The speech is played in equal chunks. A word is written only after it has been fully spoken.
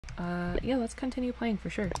Yeah, let's continue playing for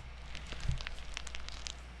sure.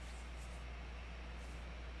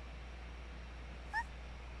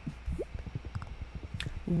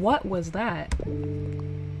 What was that?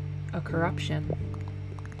 A corruption.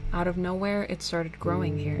 Out of nowhere, it started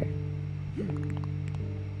growing here.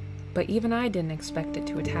 But even I didn't expect it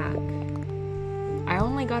to attack. I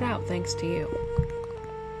only got out thanks to you.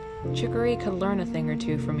 Chicory could learn a thing or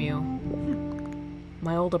two from you.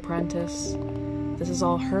 My old apprentice, this is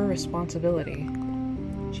all her responsibility.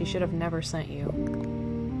 She should have never sent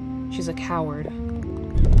you. She's a coward.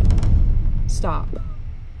 Stop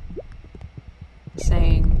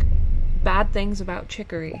saying bad things about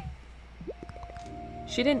Chicory.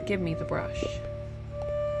 She didn't give me the brush.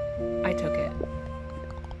 I took it.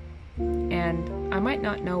 And I might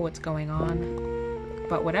not know what's going on,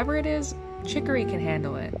 but whatever it is, Chicory can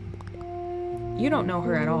handle it. You don't know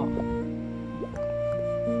her at all.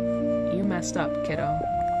 You messed up, kiddo.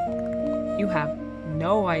 You have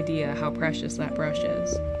no idea how precious that brush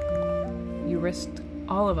is. You risked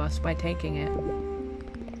all of us by taking it.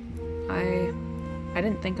 I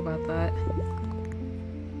didn't think about that.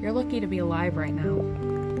 You're lucky to be alive right now.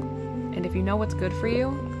 And if you know what's good for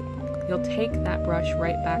you, you'll take that brush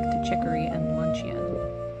right back to Chicory and Luncheon.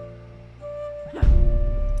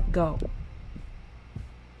 Go.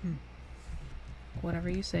 Whatever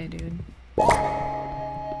you say, dude.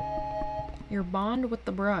 Your bond with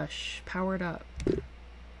the brush powered up.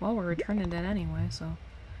 Well, we're returning it anyway, so...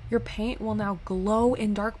 Your paint will now glow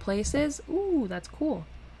in dark places? Ooh, that's cool.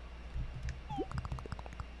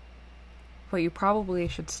 But you probably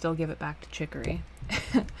should still give it back to Chicory.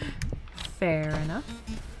 Fair enough.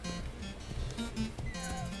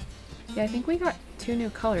 Yeah, I think we got 2 new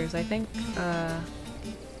colors. I think, I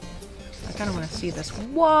kind of want to see this.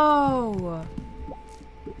 Whoa!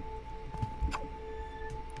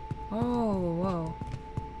 Oh, whoa.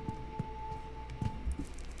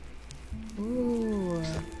 Ooh.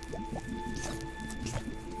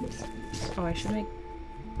 Oh, I should make...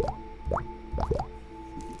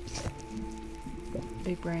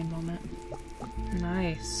 Big brain moment.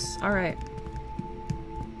 Nice. Alright.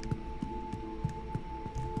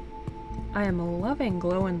 I am loving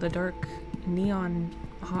glow-in-the-dark neon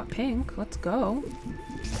hot pink. Let's go.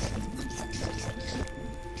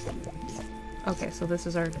 Okay, so this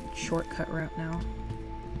is our shortcut route now.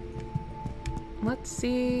 Let's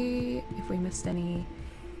see if we missed any...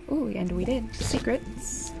 Ooh, and we did.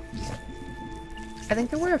 Secrets. I think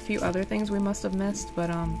there were a few other things we must have missed, but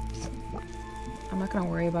I'm not gonna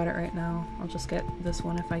worry about it right now. I'll just get this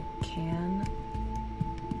one if I can.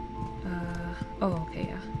 Oh, okay,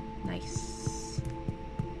 yeah. Nice.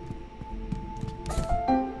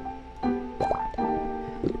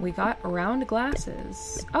 We got round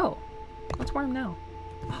glasses. Oh, what's warm now?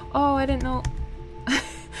 Oh, I didn't know.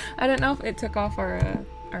 I didn't know if it took off our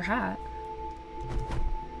hat.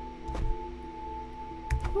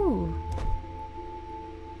 Ooh.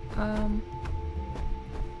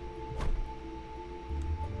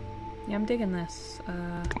 Yeah, I'm digging this.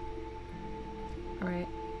 Alright.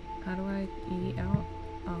 How do I eat out?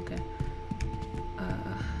 Oh, okay.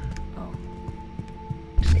 Oh.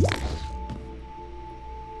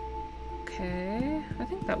 Okay. I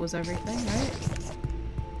think that was everything, right?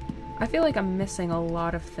 I feel like I'm missing a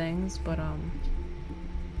lot of things, but,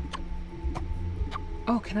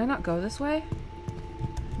 Oh, can I not go this way?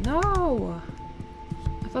 No!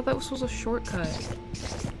 I thought that was a shortcut.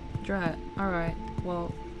 Drat. Alright.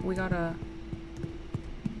 Well, we got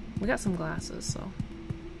some glasses, so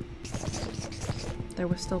there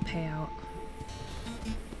was still payout.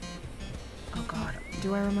 Oh god,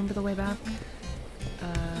 do I remember the way back?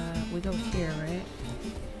 We go here, right?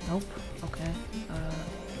 Nope. Okay.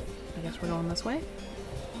 I guess we're going this way?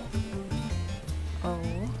 Oh.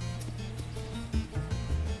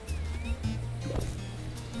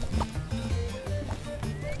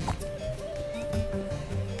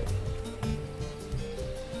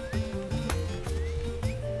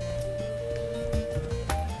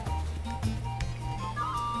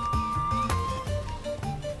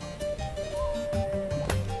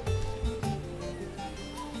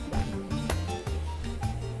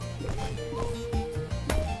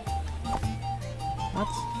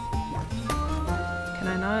 Can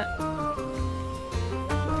I not?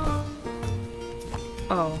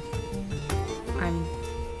 Oh.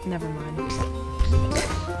 Never mind.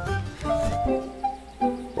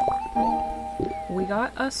 We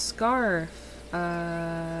got a scarf.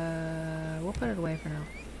 We'll put it away for now.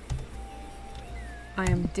 I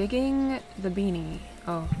am digging the beanie.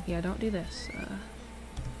 Oh, yeah, don't do this.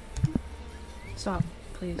 Stop,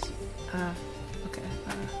 please. Okay,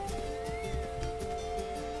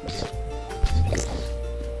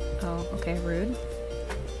 Oh, okay, rude.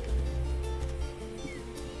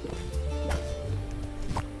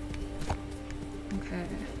 Okay.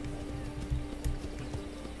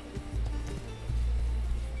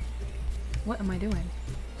 What am I doing?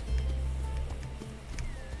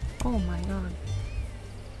 Oh my god.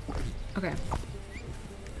 Okay.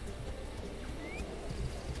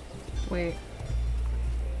 Wait.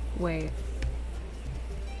 Wait.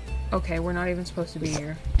 Okay, we're not even supposed to be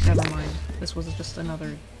here. Never mind. This was just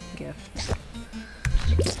another gift.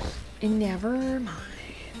 Never mind.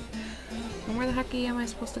 And where the heck am I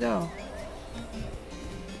supposed to go?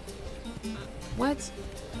 What?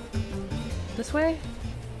 This way?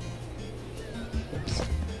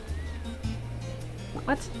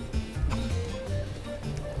 What?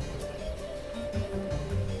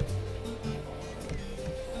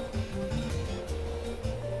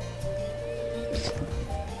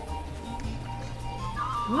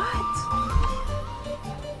 What?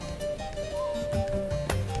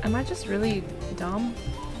 Am I just really dumb?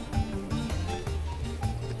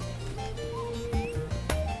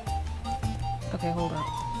 Okay, hold up.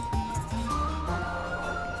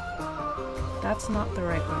 That's not the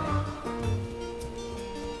right way.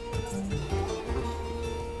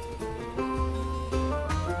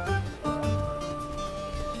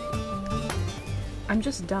 I'm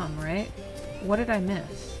just dumb, right? What did I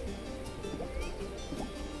miss?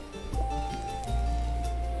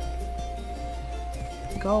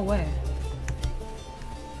 Go away.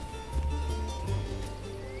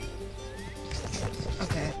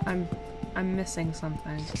 Okay, I'm missing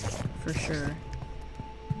something for sure.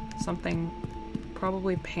 Something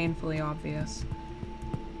probably painfully obvious.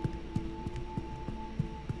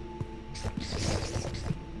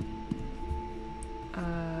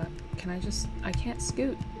 Can I just... I can't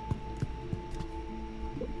scoot.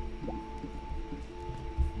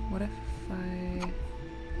 What if I...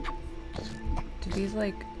 Do these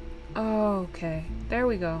like... Oh, okay. There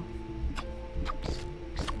we go.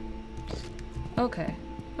 Okay.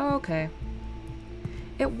 Okay.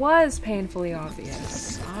 It was painfully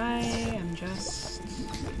obvious. I am just...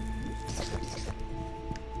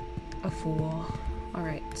 a fool.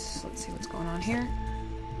 Alright, let's see what's going on here.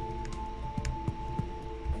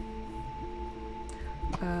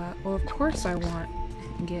 Well, of course I want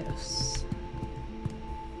gifts.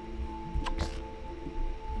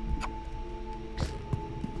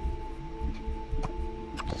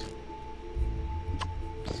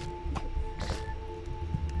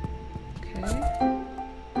 Okay.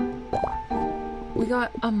 We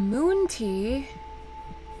got a moon tea.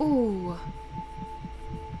 Ooh.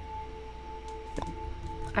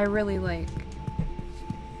 I really like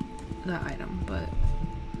that item, but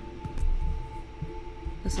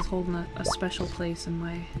this is holding a special place in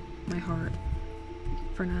my heart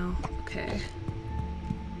for now. Okay.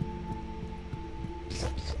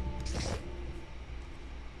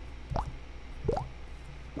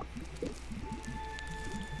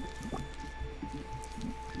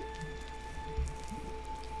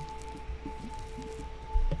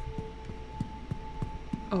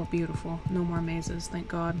 Oh, beautiful. No more mazes, thank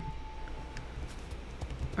God.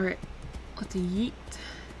 Alright, let's yeet.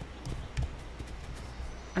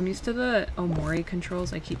 I'm used to the Omori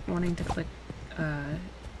controls. I keep wanting to click,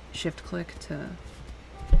 shift click to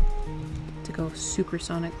go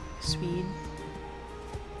supersonic speed.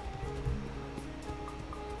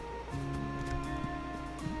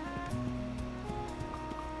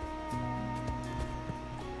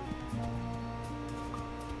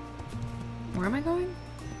 Where am I going?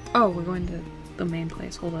 Oh, we're going to the main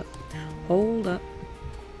place. Hold up. Hold up.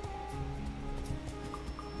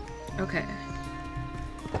 Okay.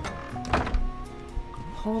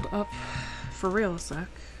 Hold up for real a sec.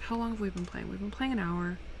 How long have we been playing? We've been playing an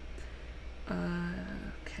hour.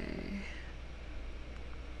 Okay.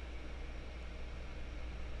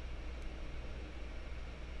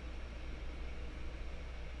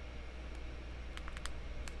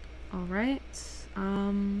 Alright.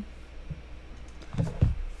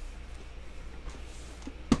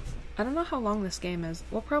 I don't know how long this game is.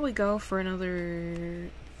 We'll probably go for another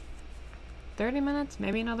 30 minutes,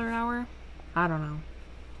 maybe another hour. I don't know.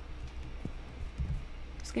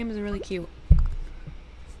 This game is really cute.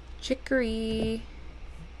 Chicory!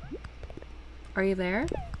 Are you there?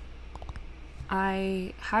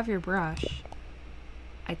 I have your brush.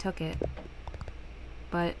 I took it.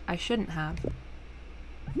 But I shouldn't have.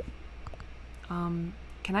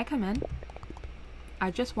 Can I come in? I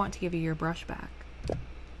just want to give you your brush back.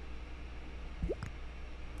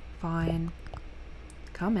 Fine.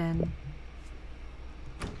 Come in.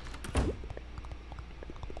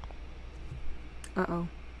 Uh-oh.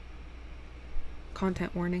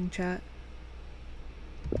 Content warning, chat.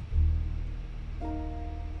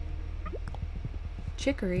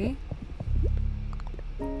 Chicory?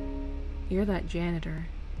 You're that janitor.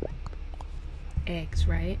 Eggs,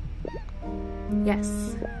 right?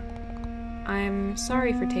 Yes. I'm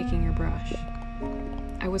sorry for taking your brush.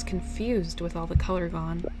 I was confused with all the color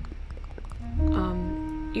gone.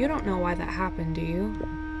 You don't know why that happened, do you?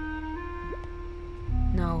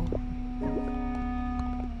 No.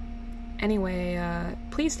 Anyway,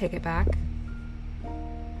 please take it back.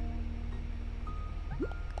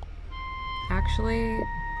 Actually,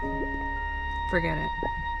 forget it.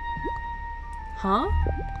 Huh?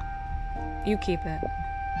 You keep it.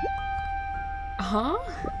 Huh?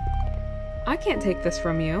 I can't take this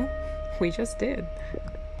from you. We just did.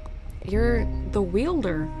 You're the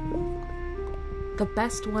wielder. The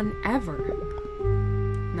best one ever.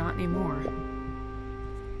 Not anymore.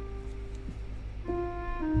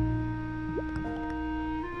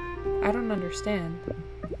 I don't understand.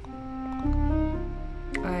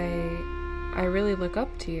 I really look up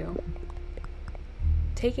to you.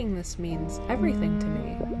 Taking this means everything to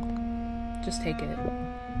me. Just take it.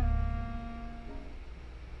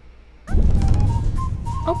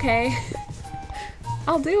 Okay.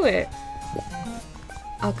 I'll do it.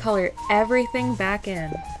 I'll color everything back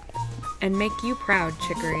in and make you proud,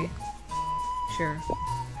 Chicory. Sure.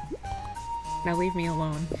 Now leave me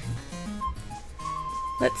alone.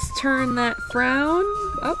 Let's turn that frown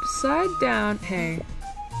upside down. Hey.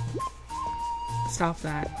 Stop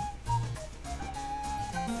that.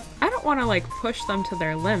 I don't want to, like, push them to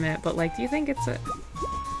their limit, but, like, do you think it's a...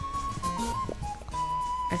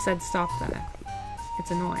 I said stop that.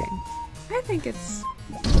 It's annoying. I think it's...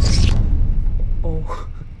 Oh.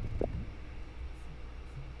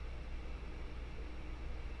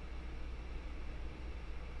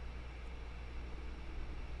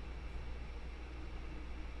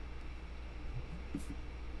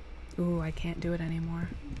 Ooh, I can't do it anymore.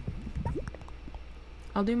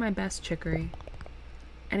 I'll do my best, Chicory.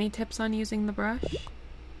 Any tips on using the brush?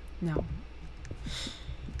 No.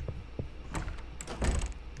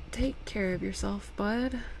 Take care of yourself,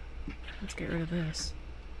 bud. Let's get rid of this.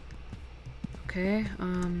 Okay,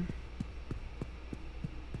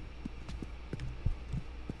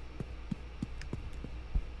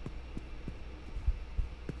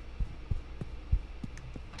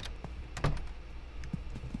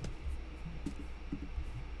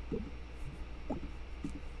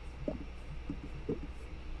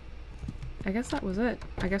 I guess that was it.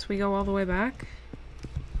 I guess we go all the way back.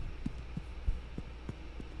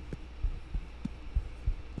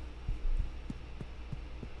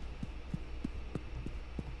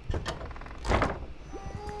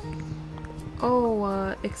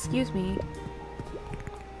 Oh, excuse me.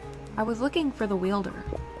 I was looking for the wielder,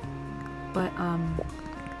 but,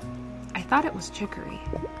 I thought it was Chicory.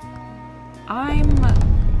 I'm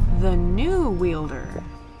the new wielder.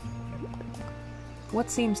 What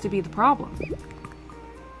seems to be the problem?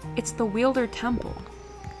 It's the Wielder Temple.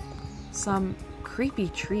 Some creepy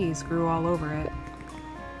trees grew all over it.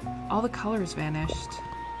 All the colors vanished.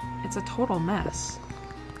 It's a total mess.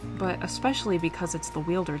 But especially because it's the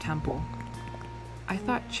Wielder Temple. I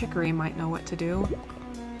thought Chicory might know what to do.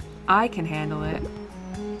 I can handle it.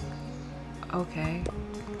 Okay.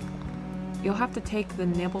 You'll have to take the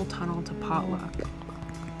Nibble Tunnel to Potluck.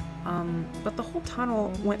 But the whole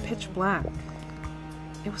tunnel went pitch black.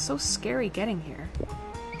 It was so scary getting here.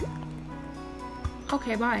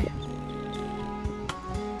 Okay, bye.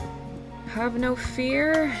 Have no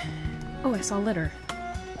fear. Oh, I saw litter.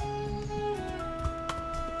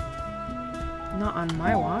 Not on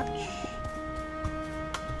my watch.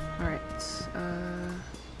 Alright,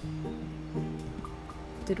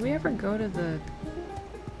 did we ever go to the...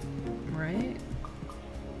 right?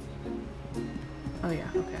 Oh yeah,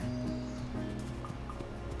 okay.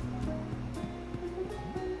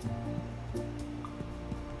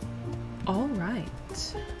 All right.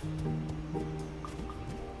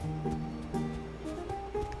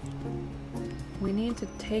 We need to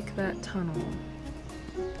take that tunnel.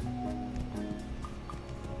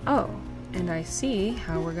 Oh, and I see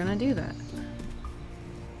how we're gonna do that.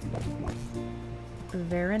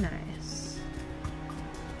 Very nice.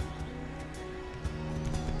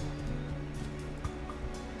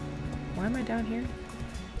 Why am I down here?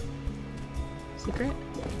 Secret?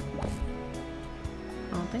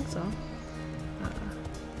 I don't think so.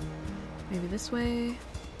 Maybe this way.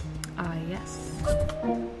 Ah, yes.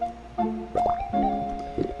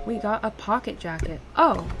 We got a pocket jacket.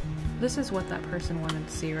 Oh, this is what that person wanted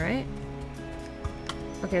to see, right?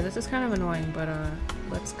 Okay, this is kind of annoying, but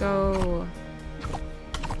let's go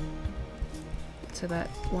to that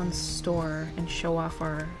one store and show off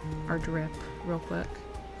our drip real quick.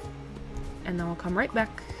 And then we'll come right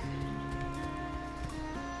back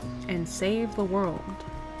and save the world.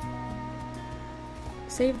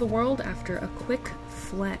 Save the world after a quick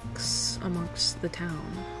flex amongst the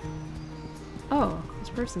town. Oh, this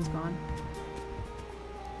person's gone.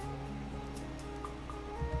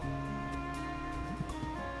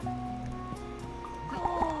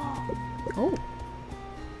 Oh.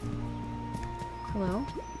 Hello.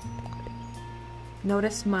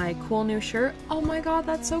 Notice my cool new shirt? Oh my god,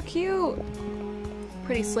 that's so cute!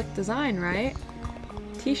 Pretty slick design, right?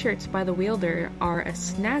 T-shirts by the wielder are a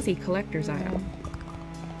snazzy collector's item.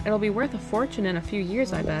 It'll be worth a fortune in a few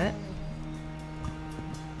years, I bet.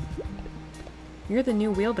 You're the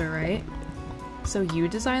new wielder, right? So you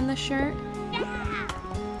designed this shirt?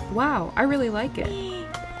 Wow, I really like it.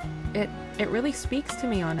 It really speaks to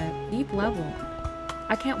me on a deep level.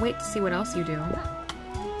 I can't wait to see what else you do.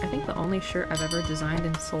 I think the only shirt I've ever designed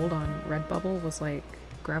and sold on Redbubble was like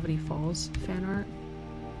Gravity Falls fan art.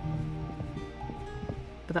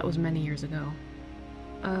 But that was many years ago.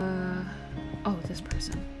 Oh, this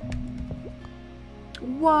person.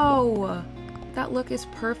 Whoa! That look is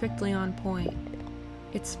perfectly on point.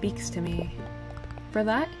 It speaks to me. For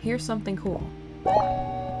that, here's something cool.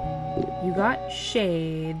 You got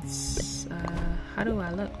shades. How do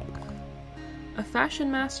I look? A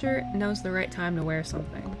fashion master knows the right time to wear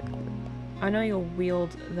something. I know you'll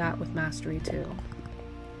wield that with mastery too.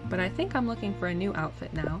 But I think I'm looking for a new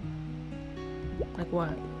outfit now. Like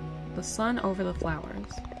what? The sun over the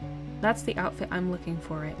flowers. That's the outfit I'm looking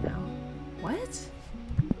for right now. What?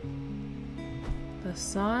 The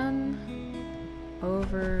sun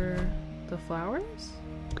over the flowers?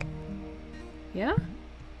 Yeah?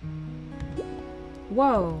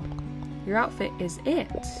 Whoa! Your outfit is it!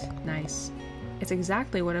 Nice. It's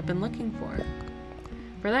exactly what I've been looking for.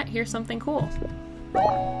 For that, here's something cool. We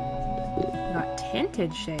got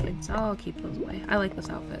tinted shades. I'll keep those away. I like this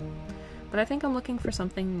outfit. But I think I'm looking for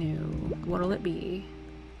something new. What'll it be?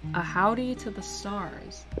 A howdy to the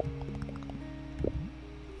stars.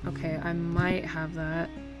 Okay, I might have that.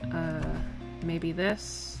 Maybe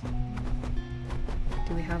this.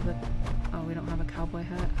 Do we have the... Oh, we don't have a cowboy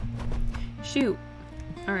hat. Shoot!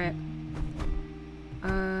 Alright.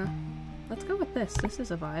 Let's go with this. This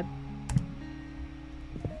is a vibe.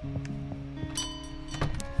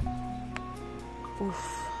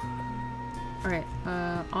 Oof. Alright,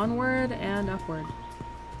 onward and upward.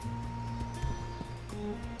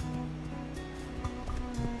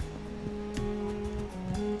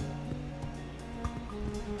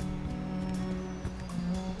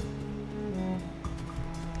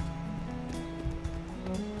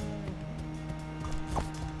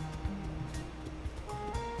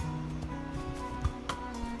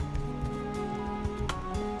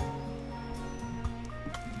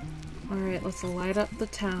 Alright, let's light up the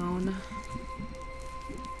town.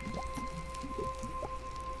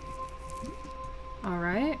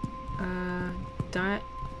 Alright,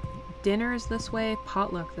 dinner's this way,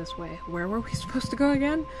 potluck this way. Where were we supposed to go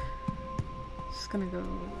again? Just gonna go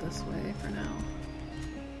this way for now.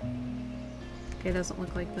 Okay, doesn't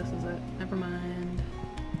look like this is it. Never mind.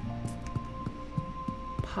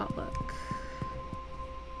 Potluck.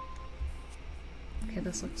 Okay,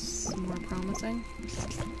 this looks more promising.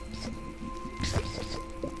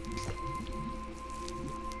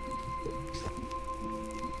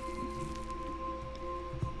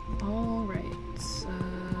 Alright,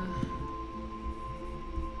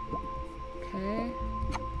 okay.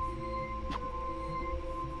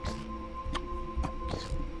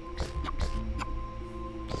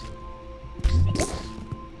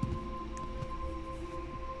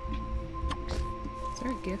 Is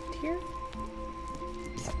there a gift here?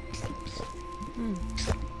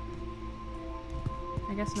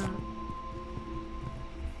 I guess not.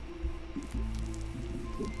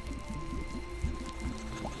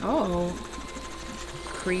 Oh.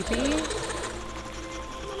 Creepy.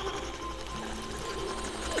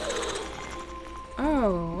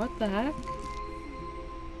 Oh, what the heck?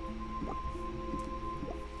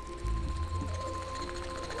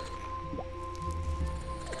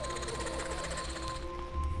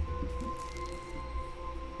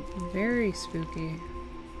 Very spooky.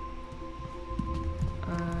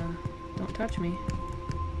 Don't touch me.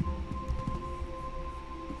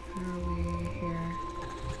 How are we here?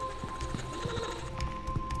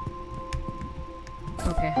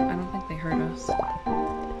 Okay, I don't think they hurt us.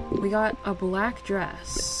 We got a black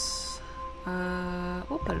dress.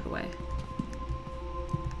 We'll put it away.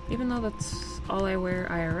 Even though that's all I wear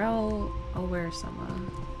IRL, I'll wear some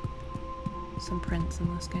prints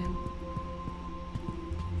in this game.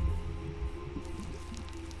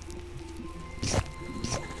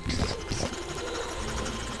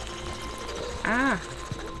 Ah!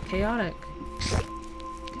 Chaotic.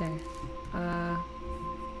 Okay.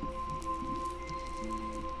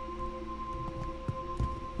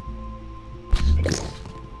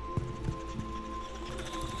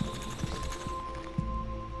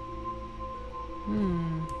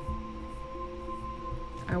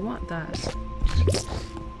 I want that.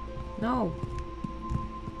 No.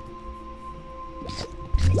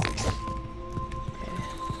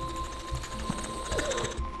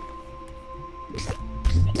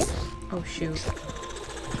 Oh shoot.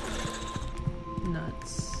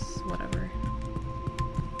 Nuts. Whatever.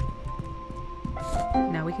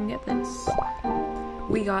 Now we can get this.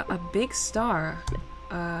 We got a big star.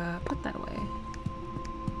 Put that away.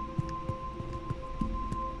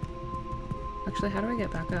 Actually, how do I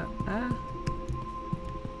get back up?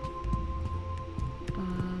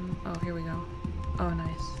 Oh, here we go. Oh,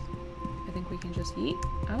 nice. I think we can just eat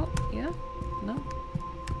out. Yeah? No?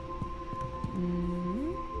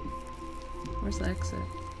 Where's the exit?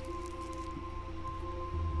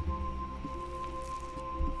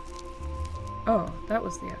 Oh, that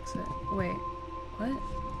was the exit. Wait, what?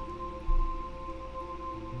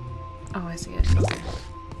 Oh, I see it. Okay.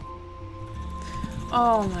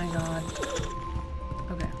 Oh my god.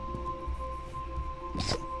 Okay.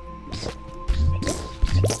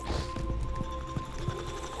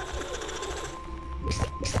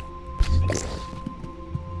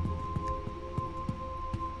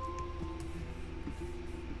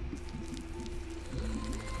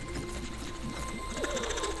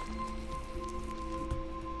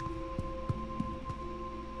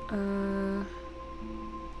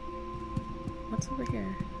 What's over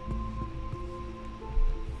here?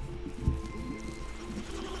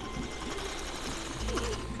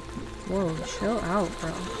 Whoa, chill out,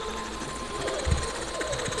 bro.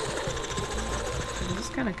 This is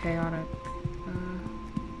kind of chaotic.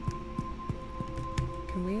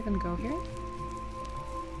 Can we even go here?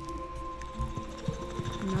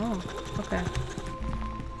 No. Okay.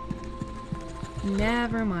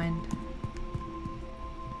 Never mind.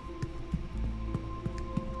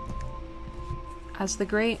 As the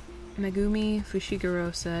great Megumi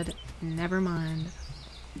Fushiguro said, never mind.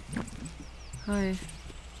 Hi.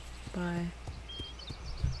 Bye.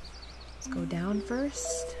 Let's go down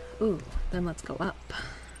first. Ooh, then let's go up.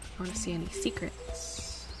 I want to see any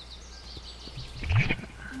secrets.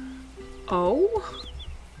 Oh?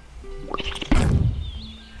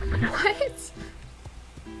 What?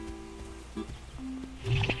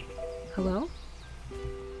 Hello?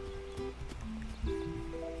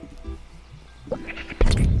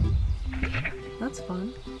 That's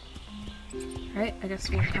fun. Alright, I guess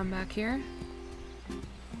we'll come back here.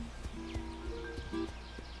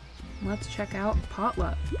 Let's check out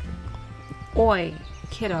Potluck. Oi,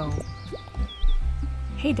 kiddo.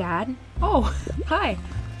 Hey, Dad. Oh, hi.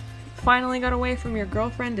 Finally got away from your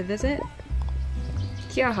girlfriend to visit?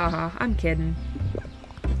 Yeah, haha, I'm kidding.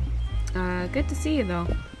 Good to see you, though.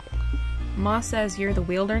 Ma says you're the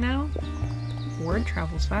wielder now? Word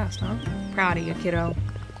travels fast, huh? Proud of you, kiddo.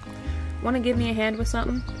 Want to give me a hand with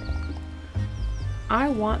something? I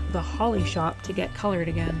want the holly shop to get colored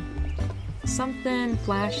again. Something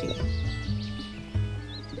flashy.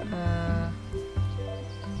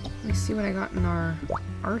 Let me see what I got in our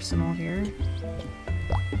arsenal here.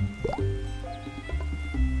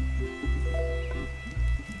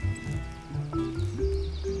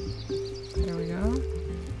 There we go.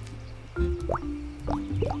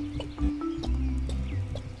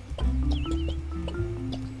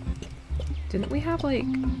 Didn't we have, like,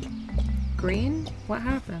 green? What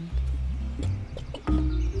happened?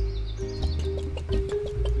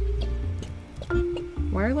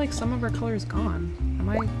 Why are, like, some of our colors gone? Am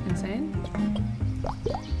I insane?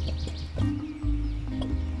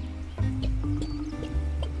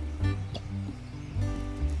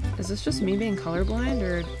 Is this just me being colorblind,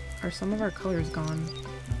 or are some of our colors gone?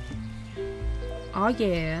 Oh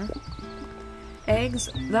yeah. Eggs?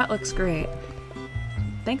 That looks great.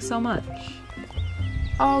 Thanks so much.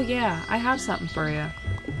 Oh yeah, I have something for you.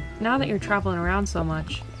 Now that you're traveling around so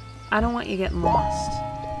much, I don't want you getting lost.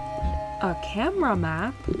 A camera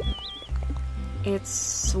map?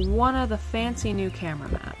 It's one of the fancy new camera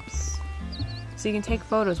maps. So you can take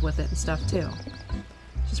photos with it and stuff too.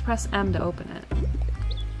 Just press M to open it.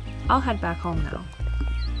 I'll head back home now.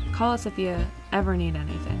 Call us if you ever need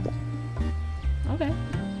anything. Okay.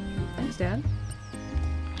 Thanks, Dad.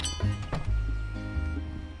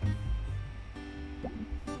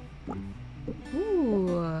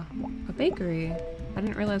 Ooh, a bakery. I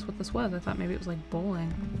didn't realize what this was. I thought maybe it was like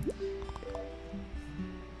bowling.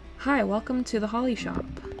 Hi, welcome to the Holly Shop.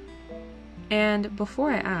 And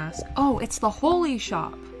before I ask, oh, it's the Holy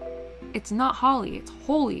shop. It's not Holly, it's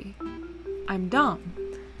Holy. I'm dumb.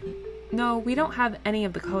 No, we don't have any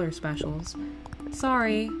of the color specials.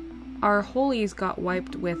 Sorry, our Holies got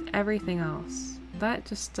wiped with everything else. That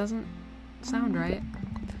just doesn't sound right.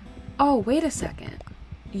 Oh, wait a second.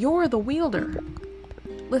 You're the wielder.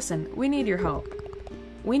 Listen, we need your help.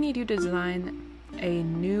 We need you to design a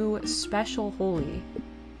new special Holy.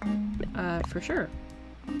 For sure.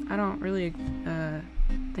 I don't really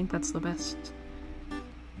think that's the best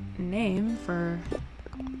name for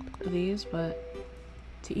these, but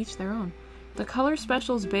to each their own. The color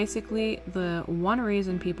special is basically the one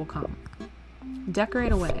reason people come.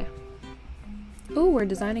 Decorate away. Ooh, we're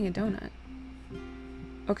designing a donut.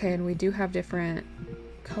 Okay, and we do have different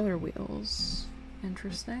color wheels.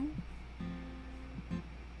 Interesting.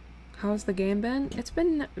 How's the game been? It's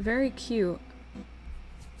been very cute.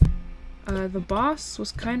 The boss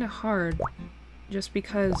was kind of hard just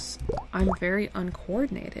because I'm very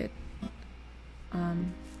uncoordinated.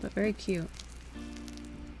 But very cute.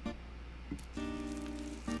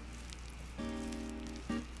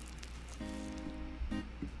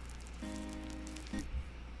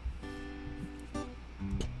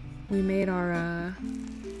 We made our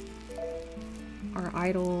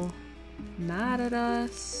idol mad at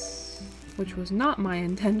us, which was not my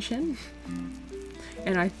intention,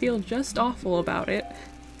 and I feel just awful about it.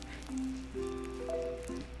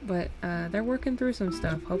 But they're working through some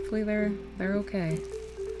stuff. Hopefully they're okay.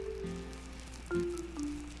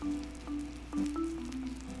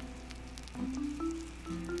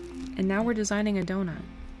 And now we're designing a donut.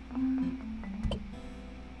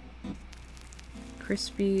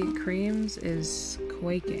 Krispy Kreme's is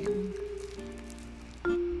quaking.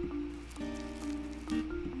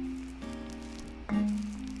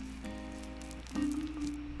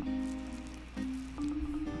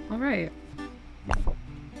 Alright.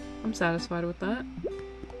 I'm satisfied with that.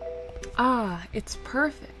 Ah, it's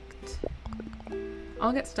perfect.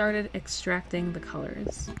 I'll get started extracting the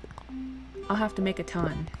colors. I'll have to make a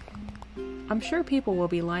ton. I'm sure people will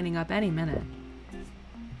be lining up any minute.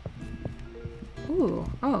 Ooh,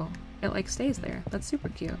 oh, it like stays there. That's super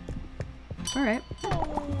cute. Alright.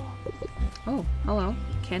 Oh, hello.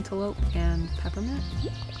 Cantaloupe and peppermint.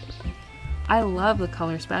 I love the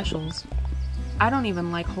color specials. I don't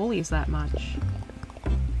even like Holies that much.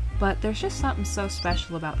 But there's just something so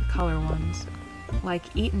special about the color ones. Like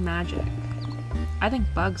eating magic. I think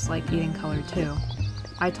bugs like eating color too.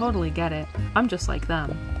 I totally get it. I'm just like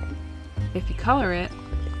them. If you color it,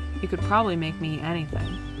 you could probably make me eat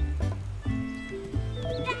anything.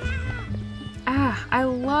 Ah, I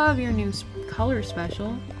love your new color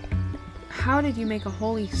special. How did you make a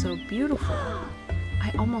Holy so beautiful?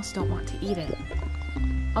 I almost don't want to eat it.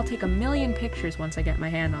 I'll take 1,000,000 pictures once I get my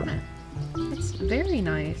hand on it. It's very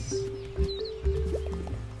nice.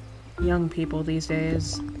 Young people these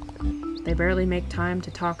days, they barely make time to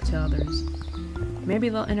talk to others. Maybe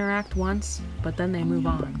they'll interact once, but then they move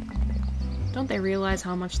on. Don't they realize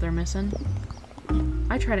how much they're missing?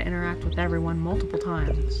 I try to interact with everyone multiple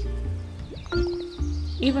times.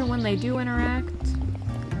 Even when they do interact,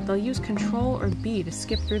 they'll use Control or B to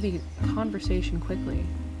skip through the conversation quickly.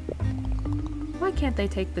 Why can't they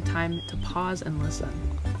take the time to pause and listen?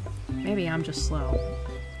 Maybe I'm just slow.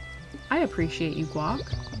 I appreciate you, Guac.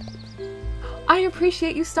 I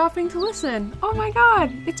appreciate you stopping to listen! Oh my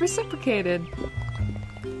god! It's reciprocated!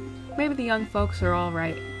 Maybe the young folks are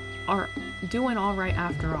alright. Are doing alright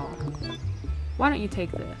after all. Why don't you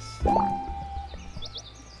take this?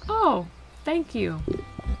 Oh! Thank you!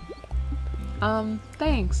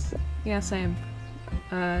 Thanks. Yeah, same.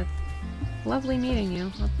 Lovely meeting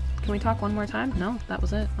you. Can we talk one more time? No, that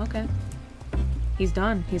was it. Okay. He's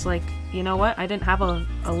done. He's like, you know what? I didn't have a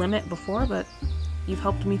limit before, but you've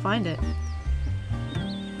helped me find it.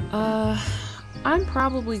 I'm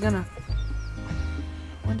probably gonna...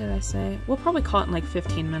 When did I say? We'll probably call it in like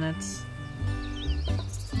 15 minutes.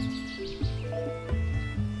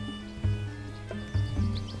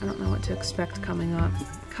 I don't know what to expect coming up.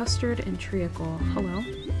 Custard and treacle. Hello.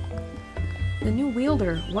 The new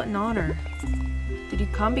wielder. What an honor. Did you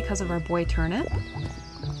come because of our boy Turnip?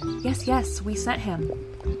 Yes, yes, we sent him.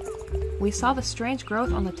 We saw the strange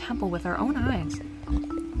growth on the temple with our own eyes.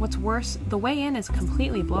 What's worse, the way in is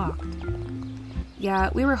completely blocked. Yeah,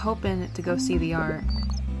 we were hoping to go see the art.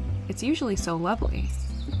 It's usually so lovely.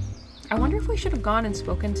 I wonder if we should have gone and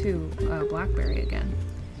spoken to Blackberry again.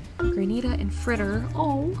 Granita and Fritter.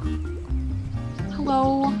 Oh.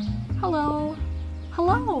 Hello. Hello.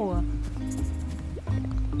 Hello.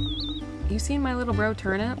 You seen my little bro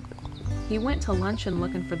Turnip? He went to luncheon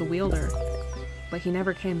looking for the wielder. but he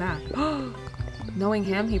never came back. Knowing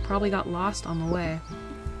him, he probably got lost on the way.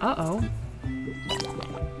 Uh-oh.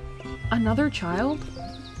 Another child?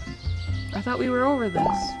 I thought we were over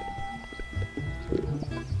this.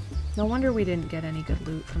 No wonder we didn't get any good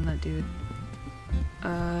loot from that dude.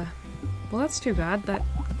 Well, that's too bad. That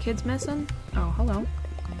kid's missing? Oh, hello.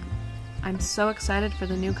 I'm so excited for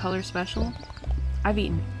the new color special. I've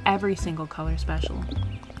eaten every single color special.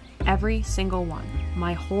 Every single one.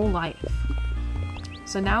 My whole life.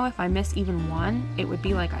 So now if I miss even one, it would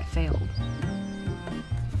be like I failed.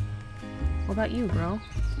 What about you, bro?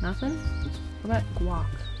 Nothing? What about guac?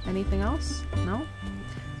 Anything else? No?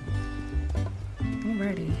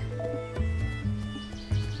 Alrighty.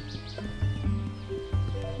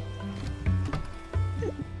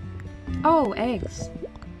 Oh, eggs.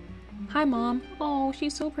 Hi, Mom. Oh,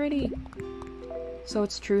 she's so pretty. So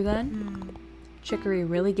it's true then? Chicory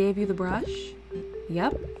really gave you the brush?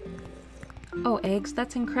 Yep. Oh, Eggs,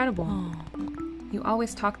 that's incredible. You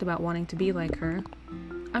always talked about wanting to be like her.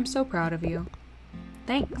 I'm so proud of you.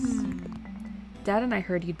 Thanks. Dad and I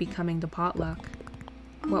heard you'd be coming to potluck.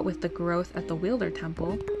 What with the growth at the Wielder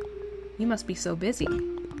Temple, you must be so busy.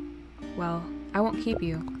 Well, I won't keep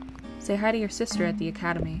you. Say hi to your sister at the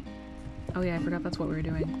academy. Oh yeah, I forgot that's what we were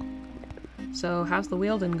doing. So, how's the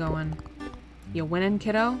Wielden going? You winning,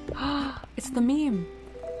 kiddo? It's the meme!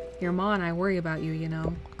 Your ma and I worry about you, you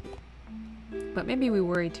know. But maybe we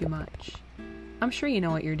worry too much. I'm sure you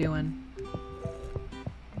know what you're doing.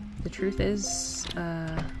 The truth is,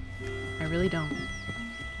 I really don't.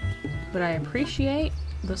 But I appreciate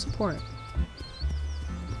the support.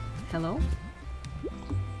 Hello?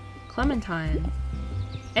 Clementine.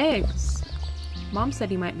 Eggs! Mom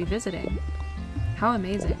said you might be visiting. How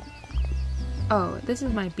amazing. Oh, this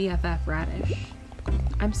is my BFF Radish.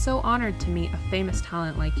 I'm so honored to meet a famous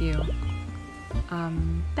talent like you.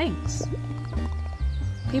 Thanks.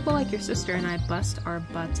 People like your sister and I bust our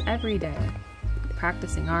butts every day,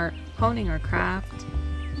 practicing art, honing our craft,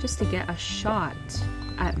 just to get a shot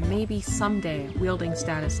at maybe someday wielding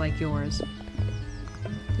status like yours.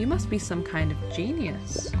 You must be some kind of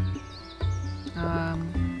genius.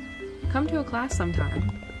 Come to a class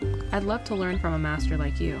sometime. I'd love to learn from a master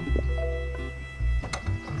like you.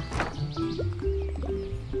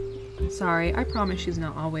 Sorry, I promise she's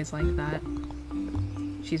not always like that.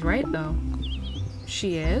 She's right, though.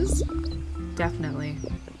 She is? Definitely.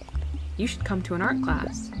 You should come to an art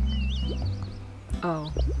class.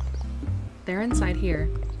 Oh. They're inside here.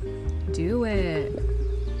 Do it.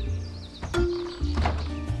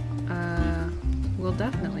 We'll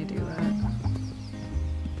definitely do that.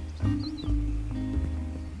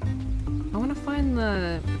 I want to find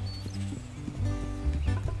the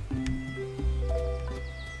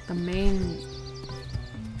main...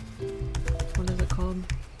 What is it called?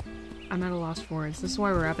 I'm at a loss for words. This is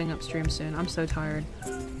why we're wrapping up stream soon. I'm so tired.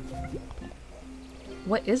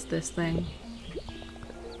 What is this thing?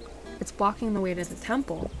 It's blocking the way to the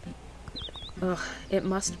temple. Ugh, it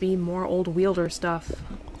must be more old wielder stuff.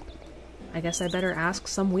 I guess I better ask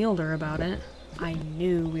some wielder about it. I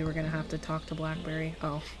knew we were gonna have to talk to Blackberry.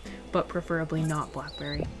 Oh, but preferably not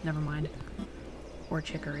Blackberry. Never mind. Or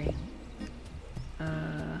Chicory.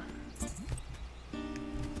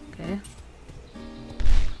 Okay.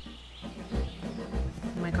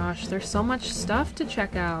 Oh my gosh, there's so much stuff to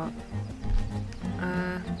check out.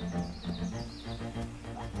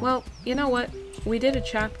 Well, you know what? We did a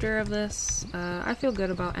chapter of this. I feel good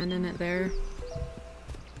about ending it there.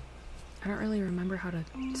 I don't really remember how to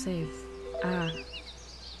save.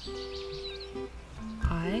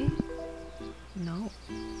 Hi? No.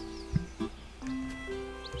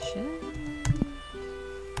 Shit.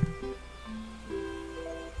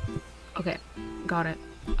 Okay, got it.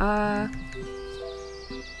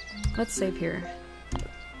 Let's save here.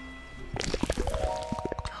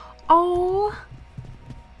 Oh!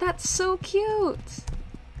 That's so cute!